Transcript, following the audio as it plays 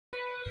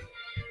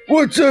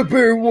What's up,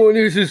 everyone?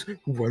 This is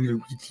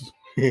Waluigi.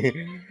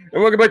 And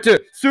welcome back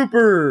to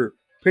Super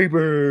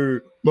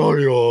Paper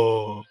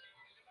Mario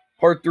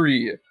Part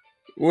 3.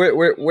 Where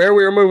we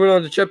are moving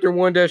on to Chapter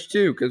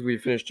 1-2, because we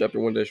finished Chapter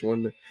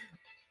 1-1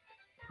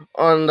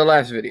 on the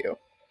last video.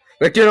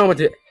 Let's get on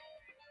with it.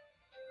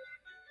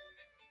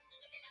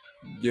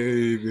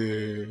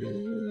 David.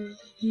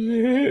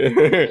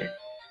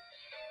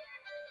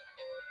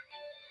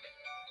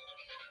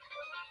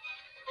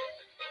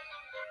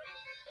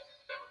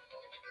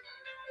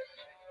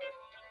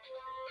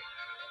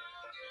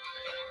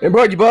 And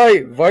brought to you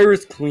by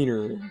Virus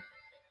Cleaner.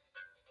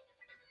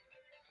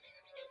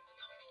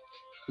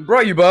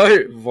 Brought to you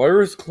by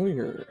Virus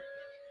Cleaner.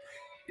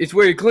 It's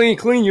where you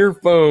clean your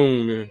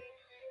phone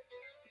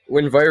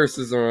when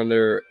viruses are on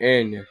there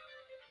and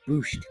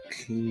boost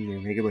cleaner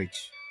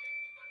megabytes.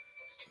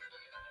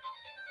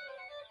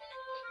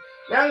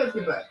 Now let's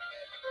get back.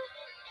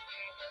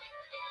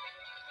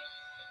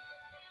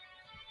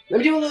 Let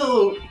me do a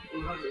little.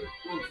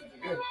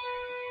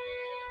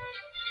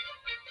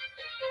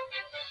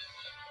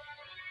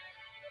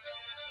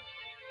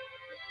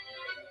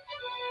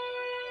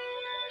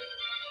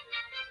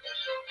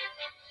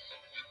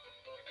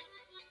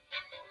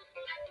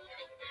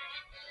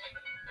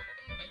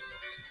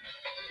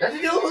 That's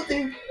the whole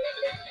thing.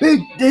 Big,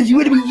 that's you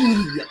want to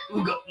be.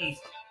 We'll go east.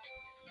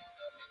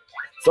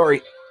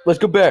 Sorry. Let's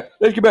go back.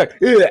 Let's get back.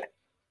 Yeah.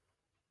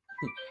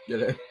 Get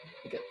it?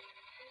 Okay.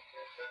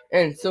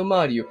 And so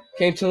Mario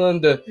came to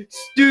learn the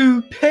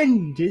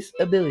stupendous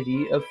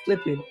ability of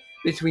flipping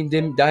between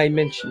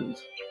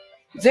dimensions.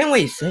 Is that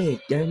what you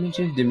say?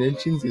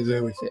 Dimensions is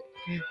that what you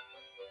say?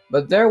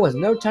 But there was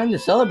no time to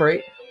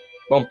celebrate.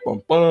 Bum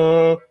bum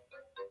bum.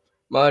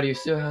 Mario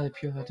still had a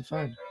pure heart to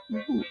find.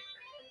 Ooh.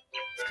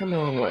 It's coming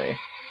a long way.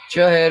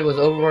 Trailhead was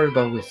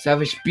overrun with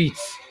savage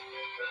beats.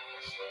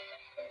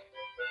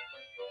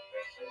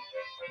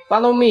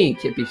 Follow me,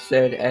 Tippy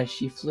said as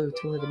she flew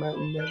toward the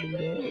mountain every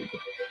day.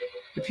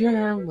 The pure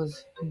arm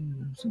was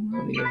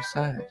somewhere on the other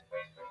side.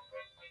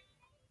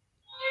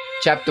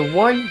 Chapter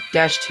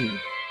 1-2.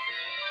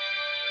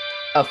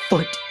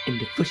 Afoot in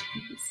the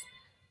Foothills.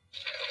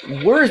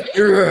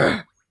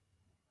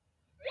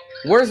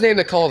 Worst name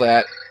to call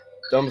that?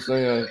 Dumbest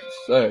thing I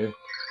say.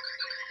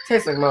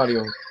 Tastes like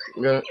Mario.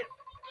 Yeah.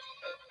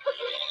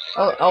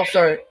 I'll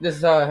start. This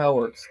is how it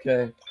works,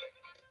 okay?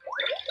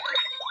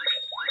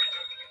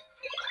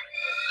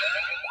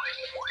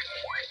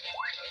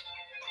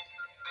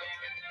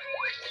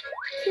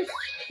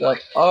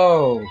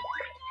 Oh.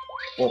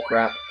 Oh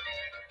crap.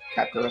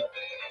 Capture.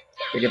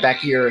 We get back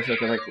here so I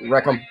can like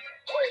wreck them.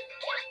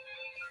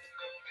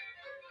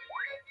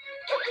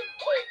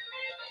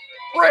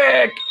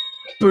 Wreck!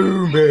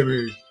 Boom,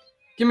 baby.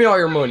 Give me all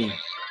your money.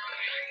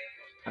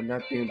 I'm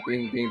not being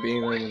like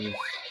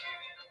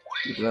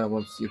people that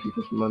want to steal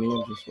people's money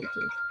and just want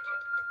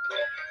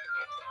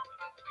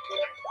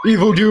to.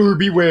 Evildoer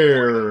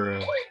beware!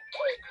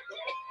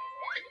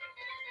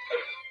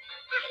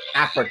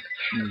 Afoot.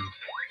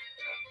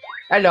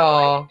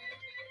 Hello.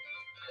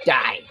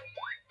 Die.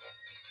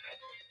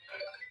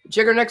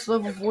 Check our next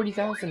level.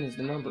 40,000 is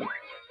the number.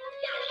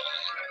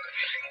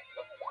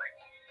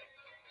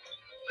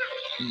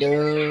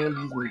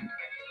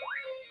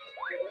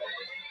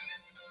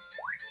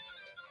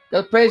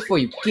 They'll praise for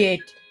you. Get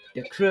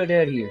the crud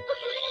out of here.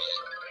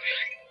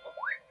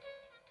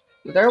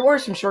 There were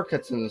some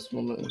shortcuts in this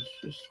one.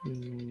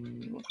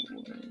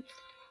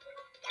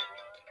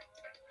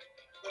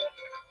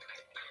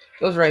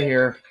 Those right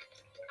here.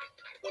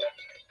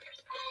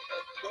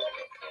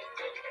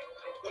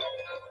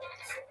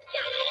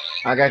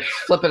 I got to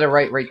flip it at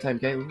right time,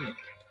 okay? Ooh.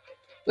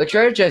 The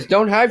treasure chest,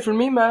 don't hide from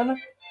me, man.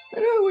 I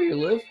know where you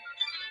live.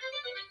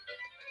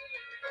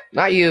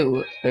 Not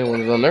you.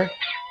 Anyone's on there.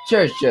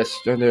 Treasure chest,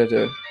 there.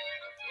 There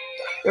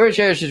were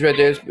treasure chests right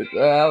there, but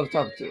I was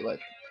talking to it like.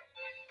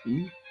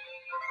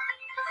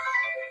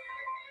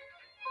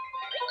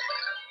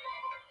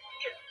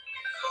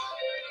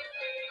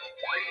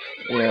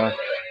 Yeah.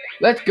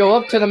 Let's go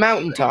up to the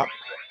mountaintop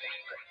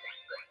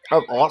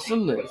of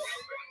awesomeness.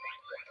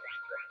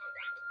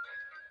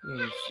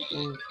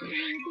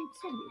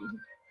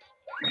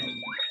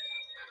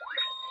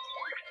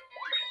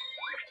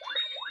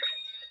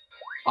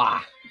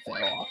 Ah, fell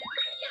off.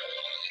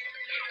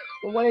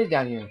 Well, what is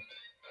down here?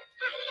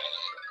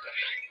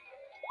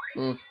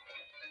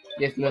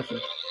 Guess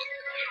nothing.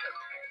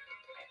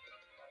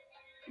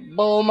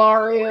 Bull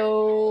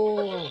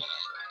Mario.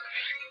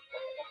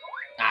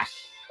 Ah,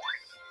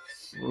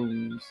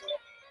 shrooms.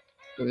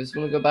 So this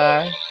one go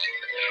by.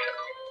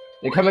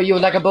 They come at you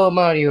like a Bull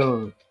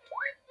Mario.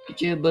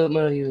 Get you a Bull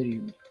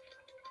Mario.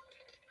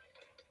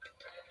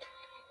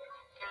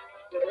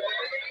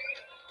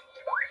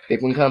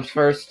 Big one comes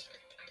first.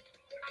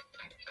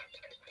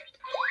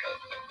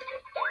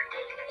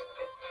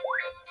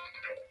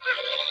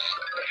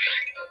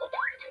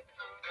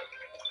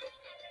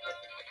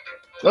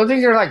 Those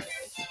things are like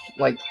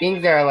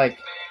things that are like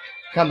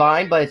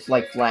combined, but it's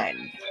like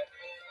flattened,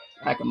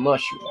 like a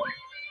mushroom.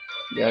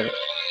 Yeah.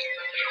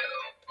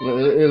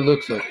 It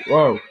looks like.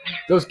 Whoa!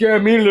 Don't scare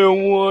me,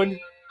 little one.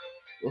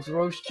 Let's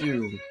roast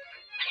you.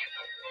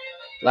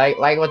 Like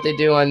what they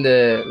do on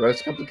the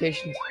roast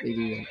complications. They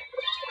do that.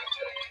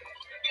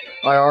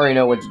 I already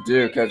know what to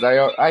do because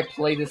I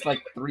played this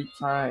like 3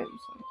 times.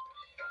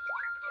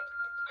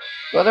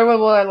 Well, there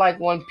was like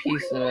one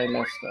piece that I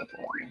messed up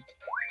on.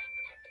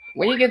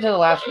 When you get to the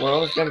last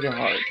world, it's gonna get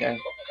hard. Okay.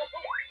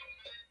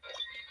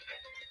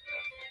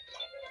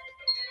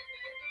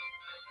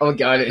 Oh,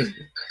 got it.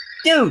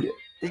 Dude,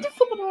 did you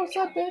flip it on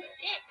outside bed?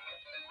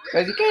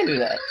 Because you can't do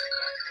that.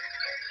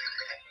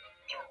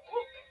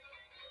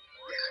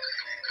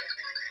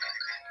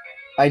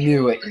 I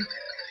knew it.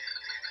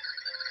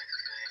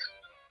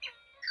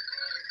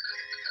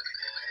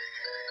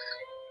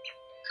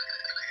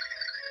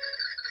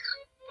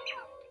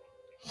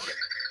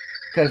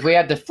 Because we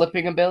had the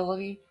flipping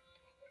ability.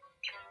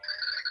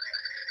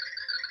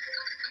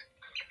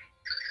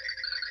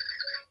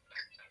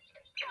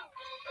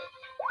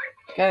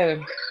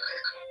 Okay.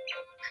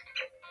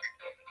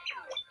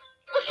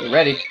 Get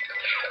ready.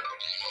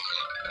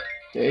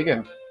 There you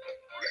go.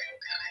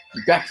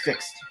 Your back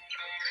fixed.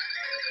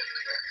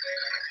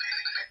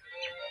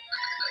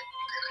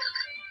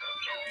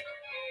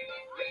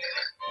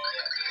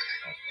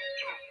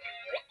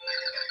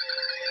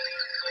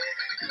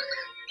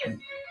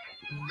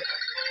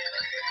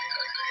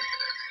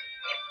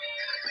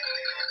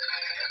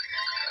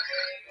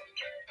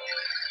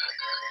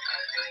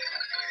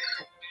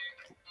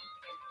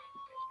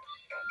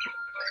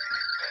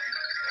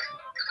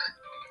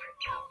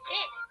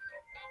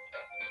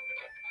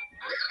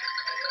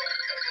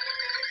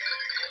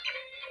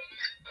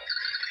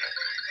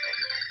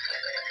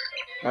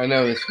 I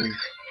know this one.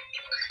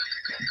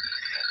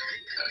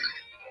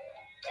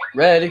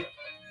 Red.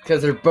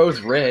 Because they're both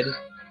red.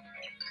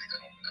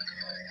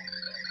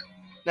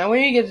 Now,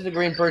 when you get to the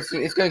green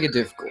person, it's going to get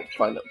difficult to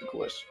find out the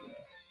question.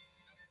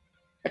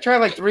 I tried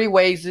like 3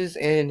 ways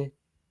and it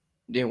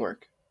didn't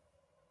work.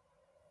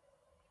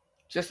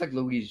 Just like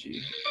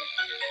Luigi.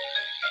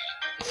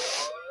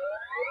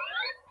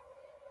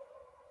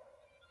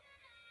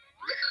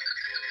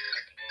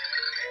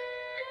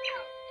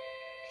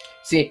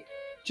 See?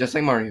 Just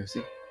like Mario,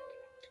 see?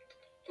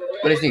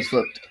 But his knee's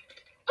flipped.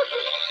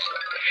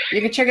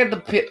 You can check out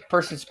the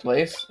person's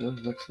place. It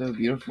looks so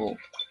beautiful.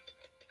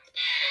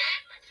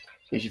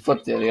 Yeah, she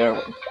flipped it the other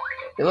way.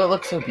 It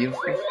looks so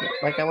beautiful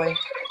like that way.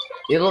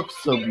 It looks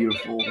so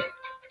beautiful.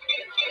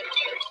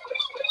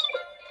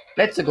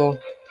 Let's go.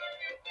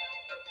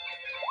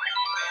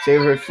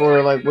 Save it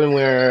for like when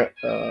we're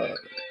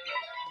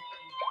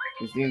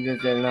these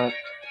things that are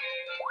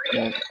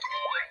not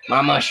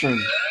my mushroom,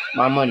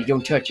 my money,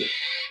 don't touch it.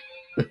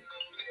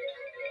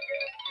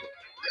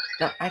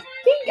 Now I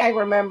think I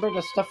remember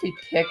the stuff we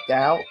picked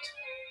out.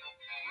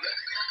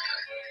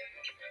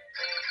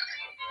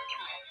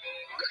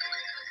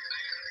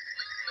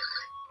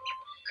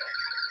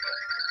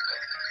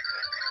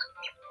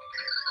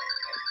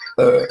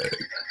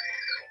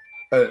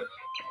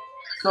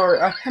 Sorry,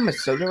 I have my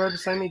soda right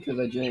beside me because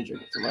I didn't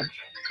drink it so much.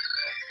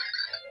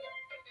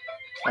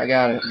 I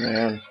got it,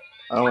 man.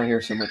 I don't want to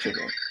hear so much of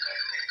it.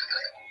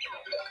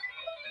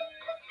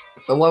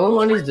 But what we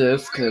want is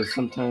this, because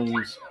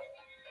sometimes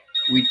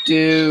we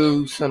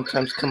do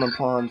sometimes come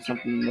upon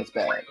something that's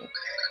bad.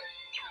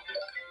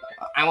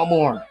 I want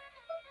more.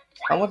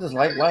 I want this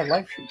life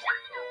shoot.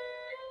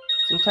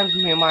 Sometimes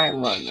we might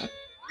run.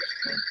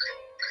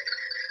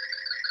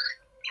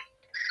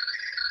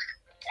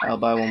 I'll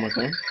buy one more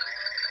thing.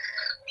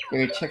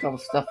 We're gonna check all the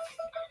stuff.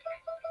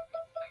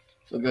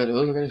 So good. Oh,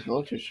 look at this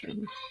voltage shirt.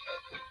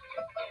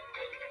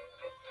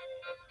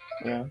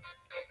 Yeah.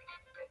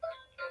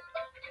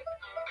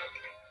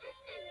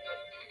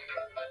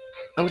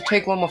 I'm gonna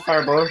take one more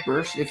fireball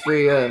burst if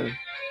we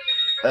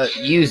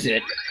use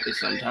it.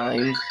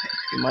 Sometimes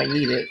we might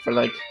need it for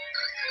like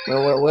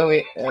when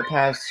we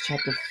pass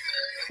chapter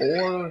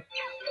 4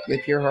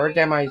 with your heart.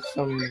 That might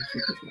some.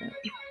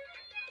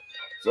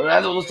 So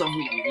that's all the stuff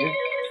we need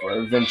for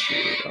adventure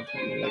on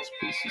the next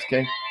pieces.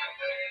 Okay.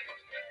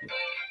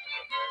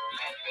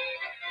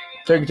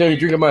 Take a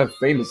drink of my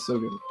famous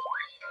soda.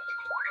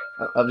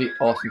 Of the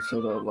awesome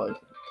soda of life.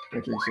 I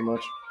drink so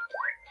much.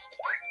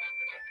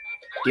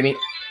 Gimme.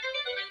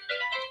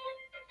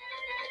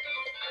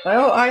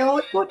 I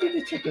always wanted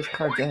to check this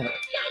card out.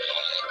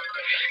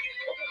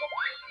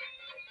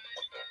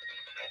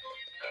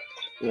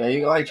 Yeah,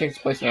 you gotta check this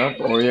place out,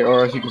 or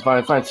if you can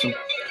find some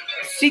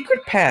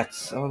secret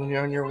paths on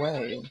your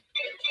way.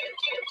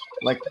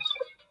 Like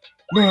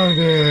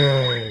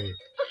money.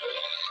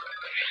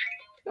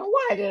 Now,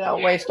 why did I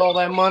waste all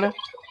that money?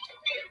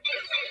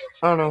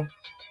 I don't know.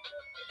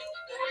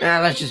 Nah,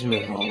 let's just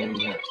move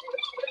on.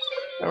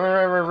 I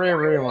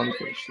really want to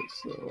finish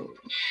this. So,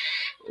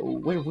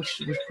 wait,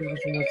 which one was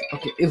it?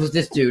 Okay, it was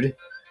this dude.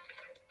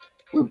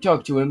 We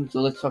talked to him,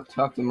 so let's talk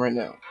to him right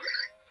now.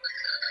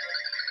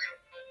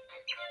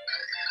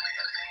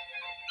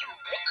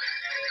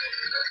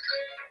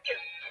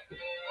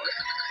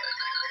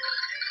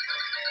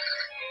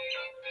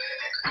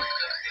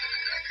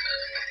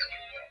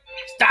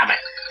 Stop it!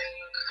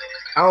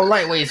 I don't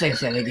like what you say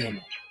it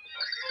again.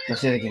 Don't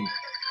say it again.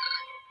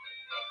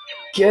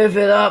 Give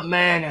it up,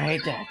 man. I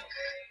hate that.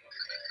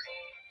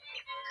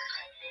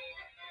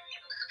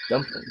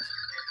 Dumplings.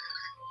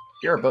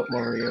 You're about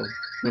Mario.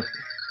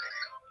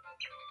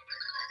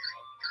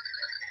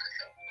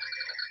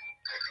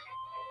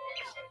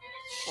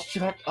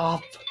 Shut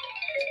up.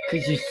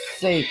 Because you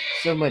say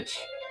so much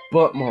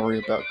but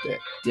Mario about that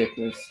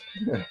dickness.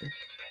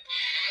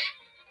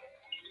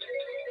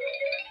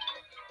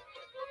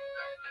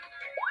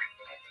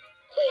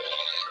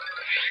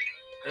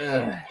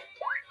 Ugh.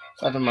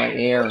 It's out of my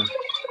ear.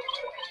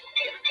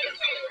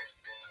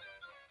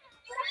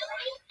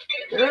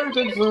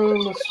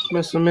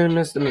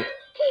 Mr. Me.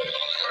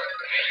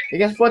 And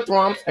guess what,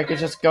 Thwomps? I could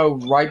just go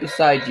right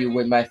beside you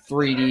with my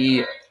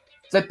 3D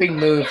flipping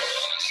moves.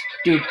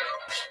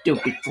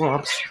 Stupid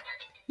Thwomps.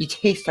 You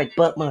taste like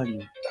butt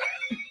money.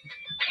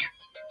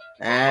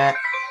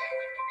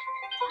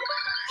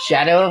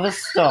 Shadow of a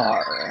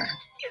star.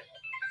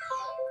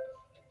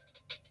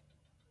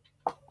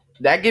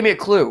 That gave me a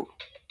clue.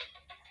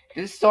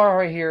 This star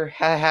right here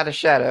had a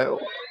shadow.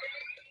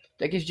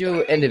 That gives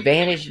you an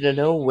advantage to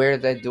know where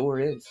that door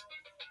is.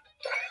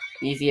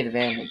 Easy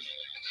advantage.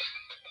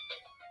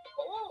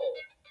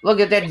 Look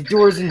at that, the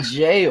door's in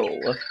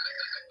jail.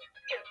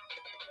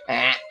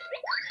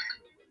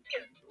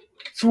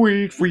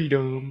 Sweet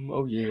freedom.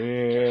 Oh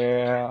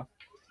yeah.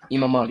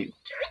 Imamaru.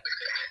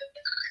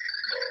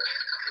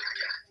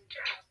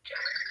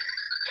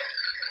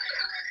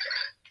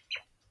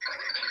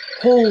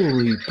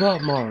 Holy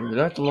butt, Mario,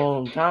 that's a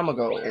long time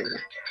ago.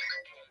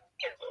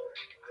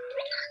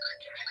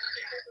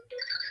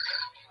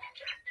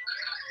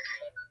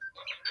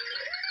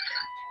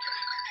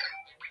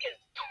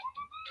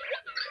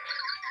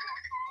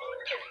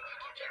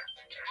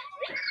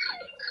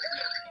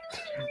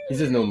 He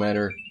says no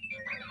matter.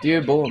 Do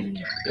you bully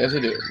me? Yes, I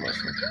do.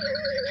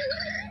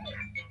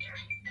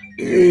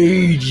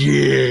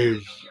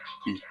 Ages.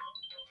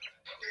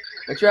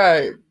 I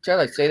try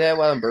like say that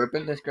while I'm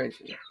burping. That's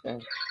crazy.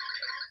 Okay.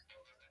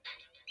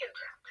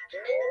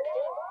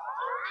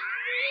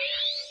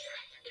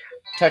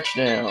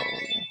 Touchdown.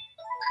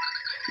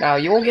 Now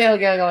you won't get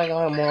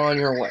on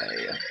your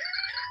way.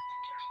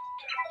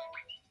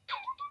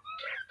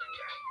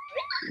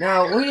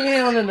 Now we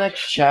get on the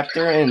next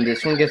chapter, and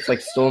this one gets like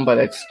stolen by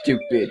that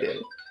stupid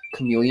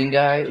chameleon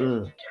guy.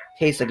 Ugh.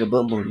 Tastes like a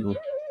bumblebee.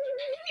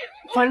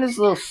 Find this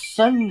little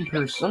sun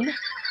person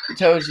who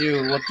tells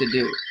you what to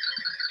do,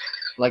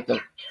 like to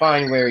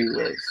find where he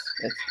lives.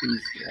 That's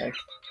easy, right?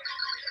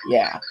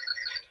 Yeah,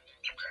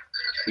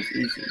 it's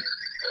easy.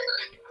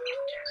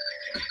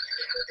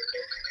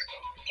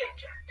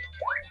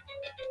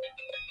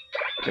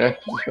 Okay,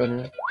 just go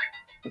ahead.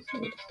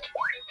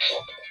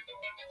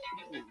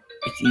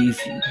 It's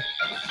easy.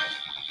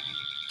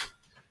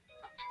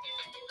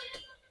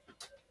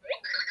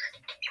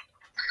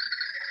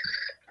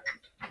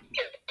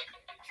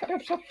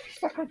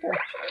 Stop right there.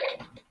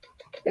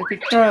 If you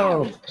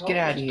throw, get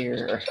out of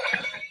here.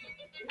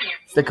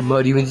 Stick a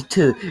muddy into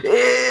two.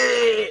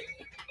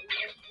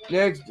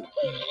 Next.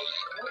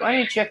 I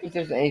need to check if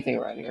there's anything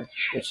around here.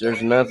 Which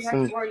there's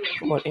nothing.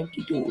 Come on,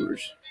 empty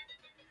doors.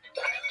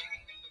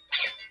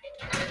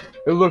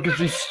 And look at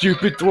these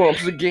stupid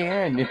Thwomps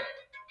again.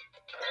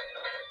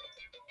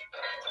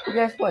 Well,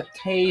 guess what?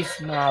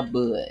 Taste my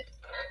butt.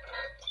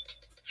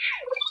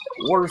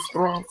 Worst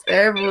Thwomps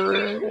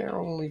ever. They're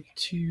only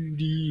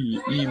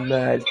 2D. Eat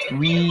my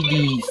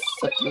 3D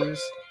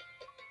suckers.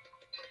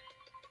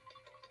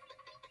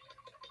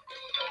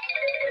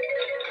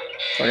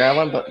 So I got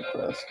one button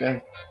pressed,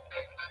 okay?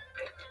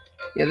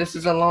 Yeah, this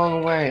is a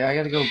long way. I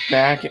gotta go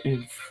back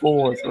and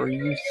forth. Are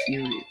you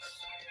serious?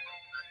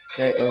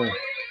 Okay, oh.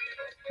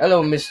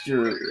 Hello,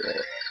 Mr.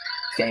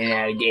 Saying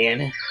that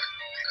again.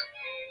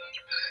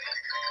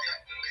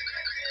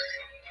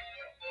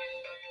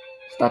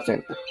 Stop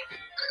saying that.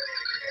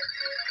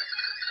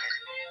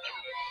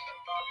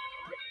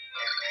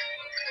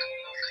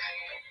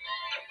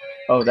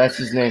 Oh, that's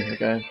his name,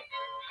 okay?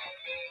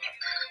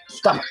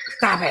 Stop it!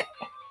 Stop it!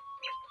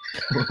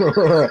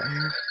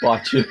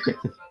 Watch it.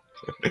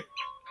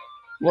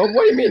 Well,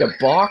 what do you mean, a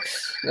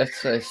box? Let's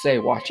say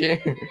watch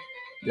it.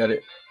 Got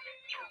it.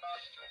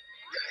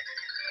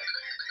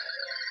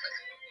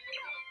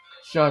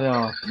 Shut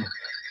up.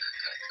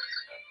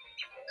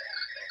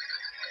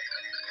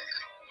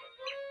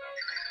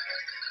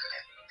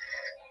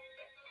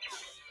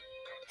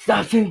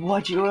 Stop saying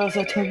watch it or else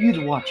I'll tell you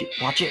to watch it.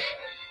 Watch it.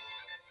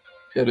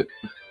 Get it.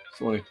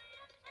 Sorry.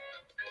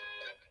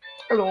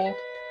 Hello.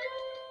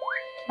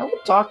 I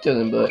would talk to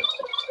them, but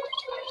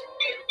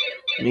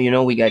you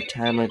know we got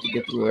time to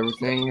get through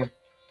everything.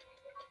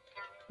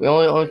 We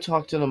only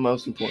talk to the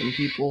most important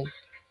people.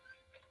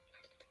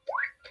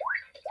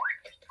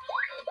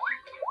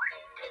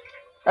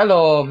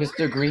 Hello,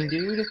 Mr. Green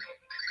Dude.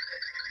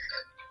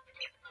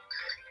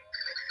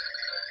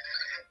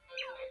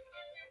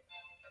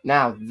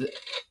 Now,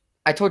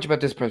 I told you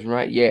about this person,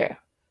 right? Yeah.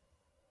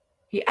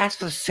 He asked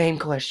the same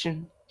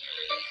question.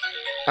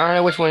 I don't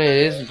know which one it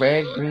is,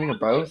 red, green, or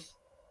both.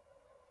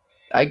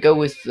 I go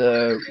with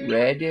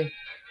red.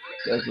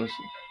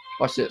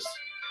 Watch this.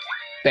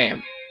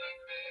 Bam.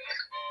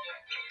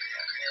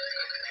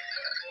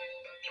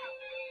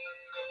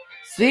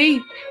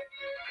 See?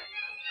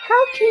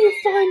 How can you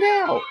find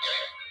out?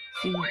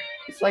 See,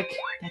 it's like,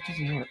 that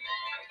doesn't work.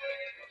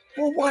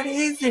 Well, what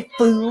is it,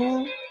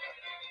 fool?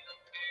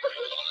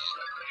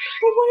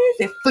 Well, what is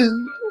it,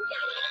 fool?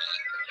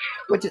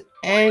 What just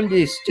end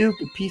this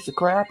stupid piece of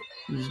crap?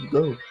 Just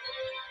go.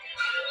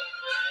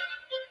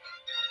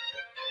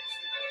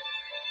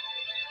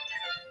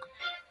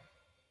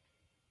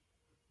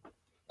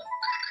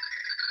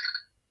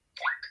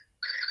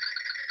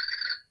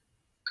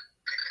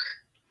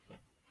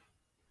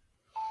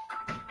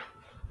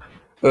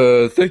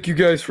 Thank you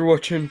guys for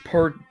watching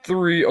part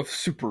 3 of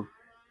Super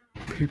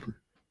Paper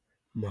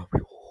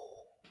Mario.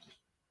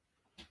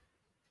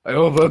 I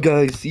hope you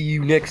guys see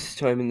you next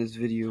time in this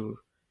video.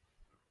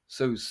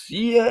 So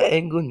see ya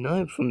and good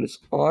night from this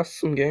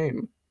awesome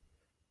game.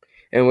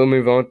 And we'll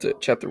move on to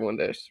chapter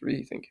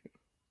 1-3, thank you.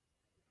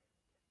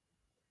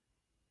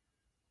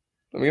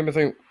 Let me get my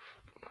thing.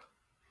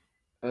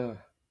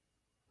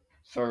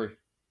 Sorry.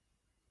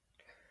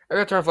 I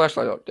gotta turn the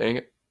flashlight off, dang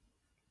it.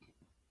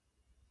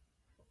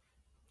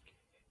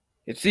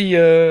 See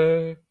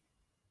ya.